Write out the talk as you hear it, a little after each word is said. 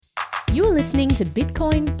You are listening to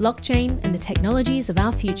Bitcoin, Blockchain, and the Technologies of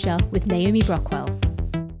Our Future with Naomi Brockwell.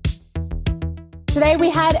 Today we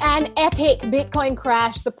had an epic Bitcoin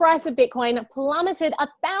crash. The price of Bitcoin plummeted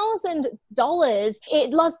 $1,000.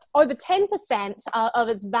 It lost over 10% of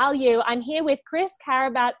its value. I'm here with Chris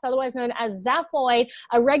Karabatz, otherwise known as Zaphoid,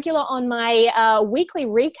 a regular on my weekly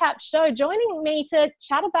recap show, joining me to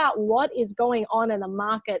chat about what is going on in the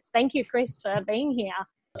markets. Thank you, Chris, for being here.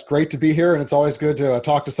 It's great to be here, and it's always good to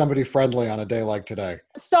talk to somebody friendly on a day like today.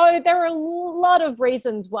 So there are a lot of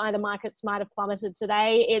reasons why the markets might have plummeted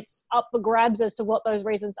today. It's up for grabs as to what those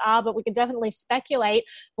reasons are, but we can definitely speculate.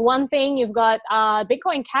 For one thing, you've got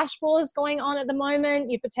Bitcoin cash wars going on at the moment.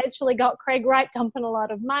 You've potentially got Craig Wright dumping a lot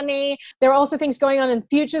of money. There are also things going on in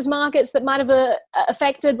futures markets that might have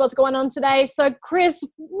affected what's going on today. So Chris,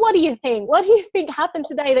 what do you think? What do you think happened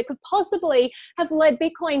today that could possibly have led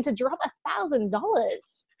Bitcoin to drop $1,000?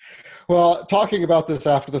 Well, talking about this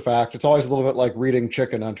after the fact, it's always a little bit like reading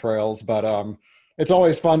chicken entrails, but it's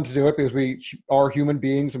always fun to do it because we are human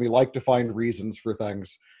beings and we like to find reasons for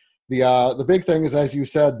things. The big thing is, as you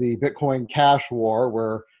said, the Bitcoin cash war,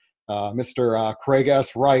 where Mr. Craig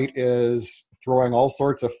S. Wright is throwing all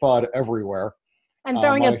sorts of FUD everywhere. And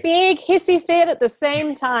throwing a big hissy fit at the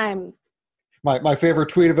same time. My favorite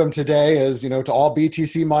tweet of him today is, to all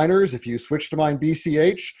BTC miners, if you switch to mine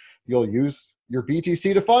BCH, you'll use your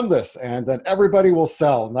BTC to fund this, and then everybody will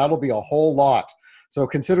sell, and that'll be a whole lot. So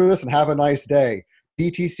consider this and have a nice day.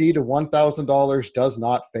 BTC to $1,000 does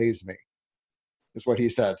not faze me, is what he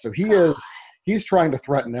said. So he's trying to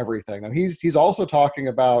threaten everything. And he's also talking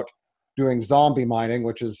about doing zombie mining,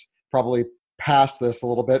 which is probably past this a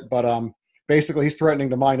little bit, but basically he's threatening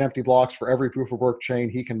to mine empty blocks for every proof of work chain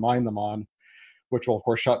he can mine them on, which will of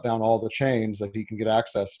course shut down all the chains that he can get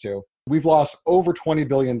access to. We've lost over $20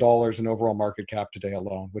 billion in overall market cap today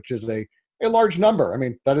alone, which is a large number. I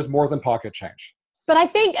mean, that is more than pocket change. But I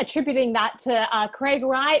think attributing that to Craig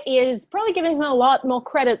Wright is probably giving him a lot more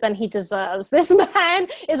credit than he deserves. This man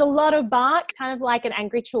is a lot of bark, kind of like an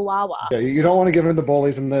angry chihuahua. Yeah, you don't want to give in to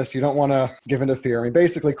bullies in this. You don't want to give in to fear. I mean,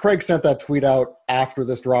 basically, Craig sent that tweet out after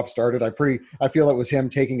this drop started. I feel it was him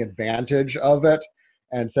taking advantage of it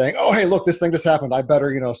and saying, oh, hey, look, this thing just happened. I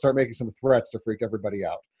better, start making some threats to freak everybody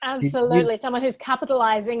out. Absolutely. Someone who's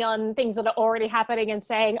capitalizing on things that are already happening and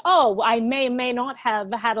saying, oh, I may not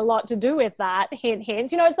have had a lot to do with that. Hint,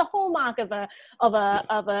 hint. It's the hallmark of a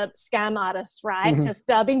scam artist, right? Mm-hmm.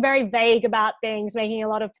 Just being very vague about things, making a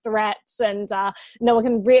lot of threats, and no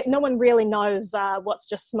one really knows what's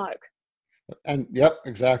just smoke. And yep,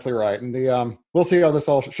 exactly right. And we'll see how this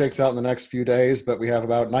all shakes out in the next few days, but we have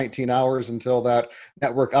about 19 hours until that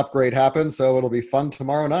network upgrade happens, so it'll be fun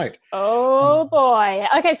tomorrow night. Oh boy.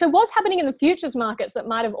 Okay, so what's happening in the futures markets that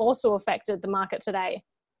might have also affected the market today?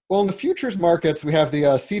 Well, in the futures markets, we have the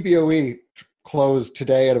CBOE closed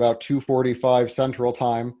today at about 2:45 Central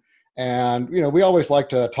Time. And, we always like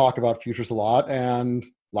to talk about futures a lot. And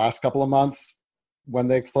last couple of months, when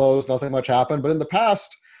they closed, nothing much happened. But in the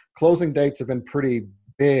past, closing dates have been pretty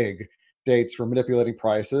big dates for manipulating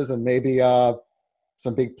prices, and maybe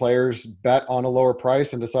some big players bet on a lower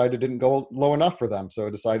price and decided it didn't go low enough for them, so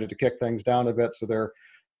decided to kick things down a bit so their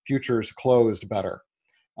futures closed better.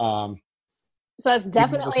 So it's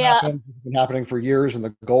definitely been happening for years in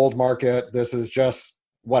the gold market. This is just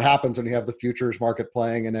what happens when you have the futures market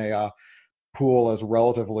playing in a pool as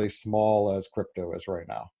relatively small as crypto is right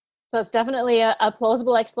now. So it's definitely a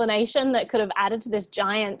plausible explanation that could have added to this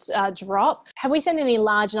giant drop. Have we seen any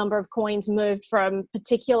large number of coins moved from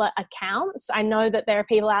particular accounts? I know that there are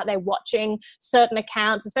people out there watching certain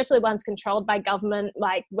accounts, especially ones controlled by government,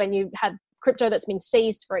 like when you have crypto that's been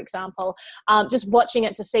seized, for example, just watching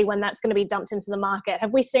it to see when that's going to be dumped into the market.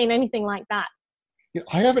 Have we seen anything like that?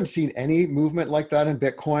 I haven't seen any movement like that in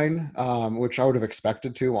Bitcoin, which I would have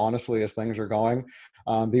expected to, honestly, as things are going.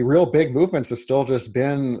 The real big movements have still just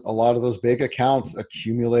been a lot of those big accounts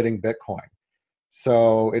accumulating Bitcoin.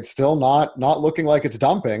 So it's still not looking like it's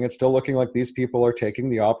dumping. It's still looking like these people are taking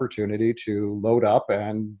the opportunity to load up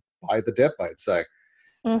and buy the dip, I'd say.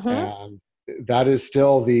 Mm-hmm. And that is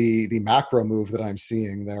still the macro move that I'm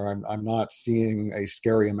seeing there. I'm not seeing a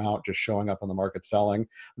scary amount just showing up on the market selling.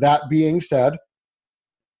 That being said,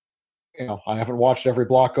 I haven't watched every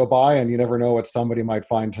block go by, and you never know what somebody might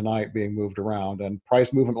find tonight being moved around. And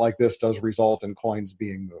price movement like this does result in coins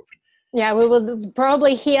being moved. Yeah, we will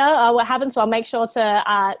probably hear what happens, so I'll make sure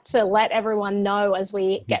to let everyone know as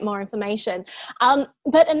we get more information.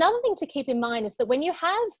 But another thing to keep in mind is that when you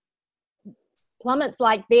have plummets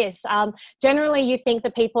like this, generally you think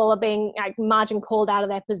that people are being margin called out of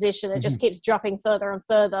their position. It just keeps dropping further and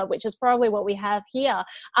further, which is probably what we have here.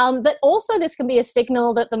 But also this can be a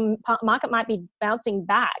signal that the market might be bouncing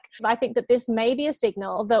back. I think that this may be a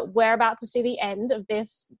signal that we're about to see the end of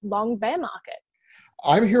this long bear market.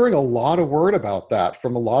 I'm hearing a lot of word about that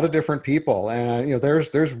from a lot of different people. And,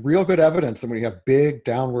 there's real good evidence that when you have big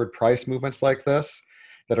downward price movements like this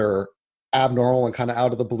that are abnormal and kind of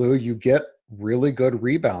out of the blue, you get really good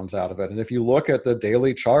rebounds out of it. And if you look at the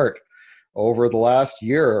daily chart over the last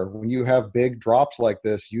year, when you have big drops like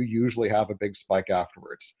this, you usually have a big spike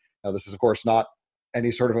afterwards. Now, this is, of course, not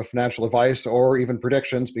any sort of a financial advice or even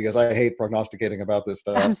predictions, because I hate prognosticating about this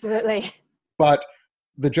stuff. Absolutely. But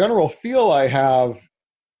the general feel I have,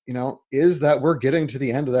 is that we're getting to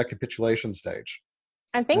the end of that capitulation stage.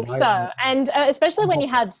 I think so. And especially when you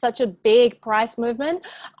have such a big price movement,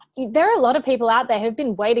 there are a lot of people out there who've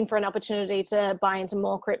been waiting for an opportunity to buy into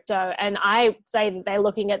more crypto. And I say that they're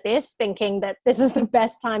looking at this thinking that this is the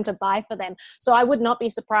best time to buy for them. So I would not be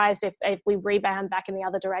surprised if we rebound back in the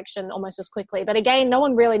other direction almost as quickly. But again, no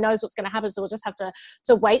one really knows what's going to happen. So we'll just have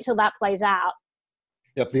to wait till that plays out.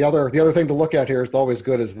 Yep. The other thing to look at here is always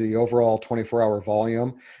good is the overall 24-hour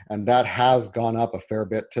volume. And that has gone up a fair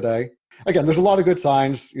bit today. Again, there's a lot of good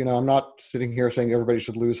signs. I'm not sitting here saying everybody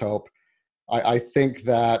should lose hope. I think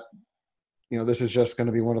that, this is just going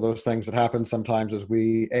to be one of those things that happens sometimes as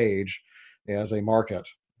we age as a market.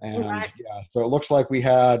 And so it looks like we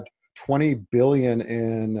had 20 billion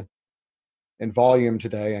in volume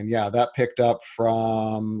today. And that picked up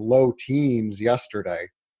from low teens yesterday.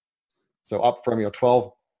 So up from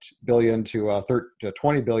 12 billion to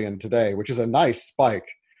 20 billion today, which is a nice spike.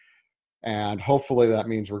 And hopefully that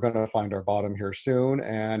means we're going to find our bottom here soon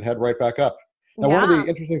and head right back up. Now, one of the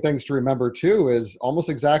interesting things to remember, too, is almost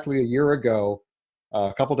exactly a year ago,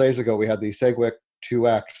 a couple days ago, we had the SegWit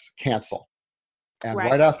 2X cancel. And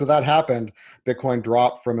right after that happened, Bitcoin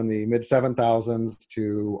dropped from in the mid 7,000s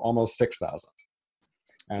to almost 6,000.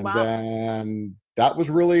 And then that was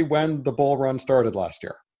really when the bull run started last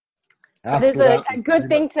year. It is a good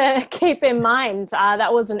thing to keep in mind.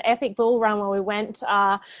 That was an epic bull run where we went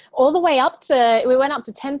all the way up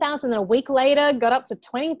to 10,000, and a week later got up to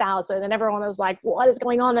 20,000, and everyone was like, what is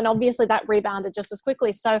going on? And obviously that rebounded just as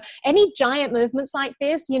quickly. So any giant movements like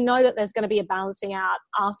this, that there's going to be a balancing out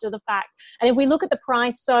after the fact. And if we look at the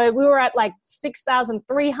price, so we were at like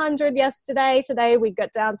 6,300 yesterday. Today we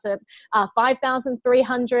got down to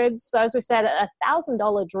 5,300. So as we said,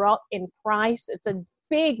 $1,000 drop in price. It's a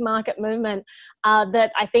big market movement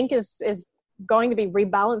that I think is going to be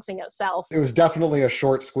rebalancing itself. It was definitely a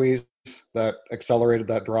short squeeze that accelerated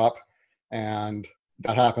that drop, and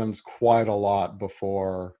that happens quite a lot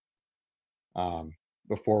before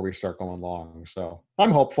we start going long. So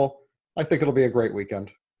I'm hopeful. I think it'll be a great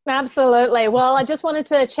weekend. Absolutely. Well, I just wanted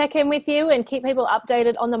to check in with you and keep people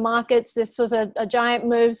updated on the markets. This was a giant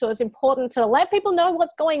move, so it's important to let people know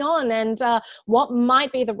what's going on and what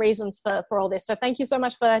might be the reasons for all this. So thank you so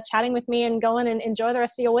much for chatting with me, and go on and enjoy the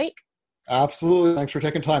rest of your week. Absolutely. Thanks for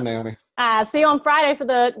taking time, Naomi. See you on Friday for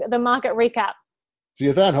the market recap. See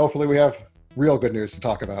you then. Hopefully we have real good news to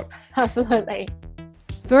talk about. Absolutely.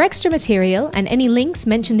 For extra material and any links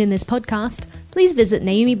mentioned in this podcast, please visit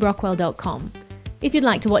naomibrockwell.com. If you'd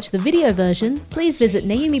like to watch the video version, please visit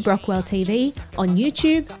Naomi Brockwell TV on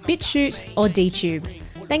YouTube, BitChute, or DTube.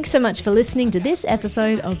 Thanks so much for listening to this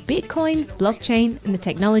episode of Bitcoin, Blockchain, and the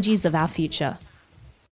Technologies of Our Future.